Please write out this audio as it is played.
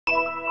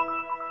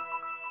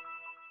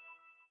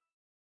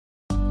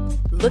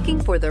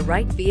Looking for the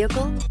right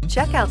vehicle?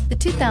 Check out the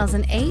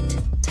 2008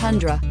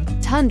 Tundra.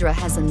 Tundra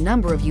has a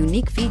number of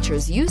unique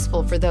features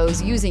useful for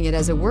those using it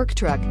as a work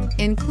truck,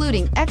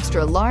 including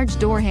extra large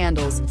door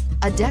handles,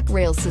 a deck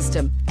rail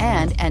system,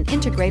 and an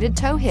integrated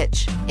tow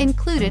hitch.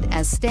 Included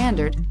as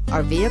standard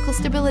are vehicle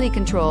stability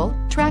control,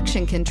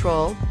 traction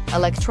control,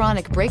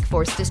 electronic brake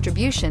force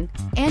distribution,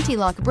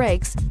 anti-lock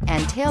brakes,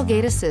 and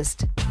tailgate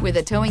assist. With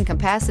a towing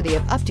capacity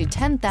of up to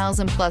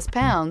 10,000 plus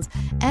pounds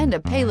and a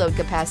payload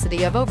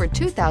capacity of over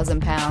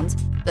 2,000 pounds,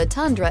 the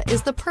Tundra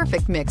is the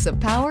perfect mix of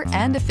power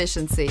and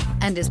efficiency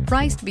and is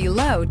priced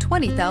below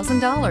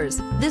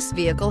 $20,000. This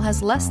vehicle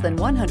has less than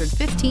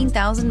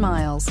 115,000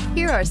 miles.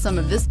 Here are some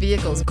of this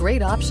vehicle's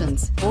great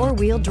options: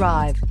 four-wheel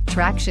drive,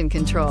 traction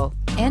control,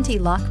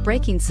 anti-lock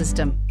braking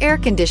system, air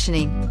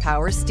conditioning,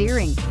 power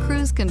steering,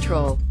 cruise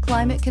control,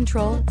 climate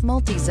control,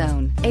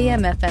 multi-zone,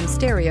 AM/FM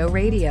stereo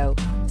radio,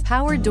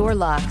 power door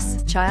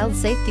locks, child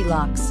safety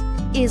locks.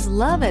 Is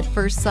love at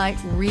first sight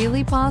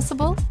really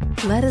possible?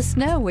 Let us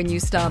know when you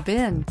stop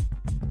in.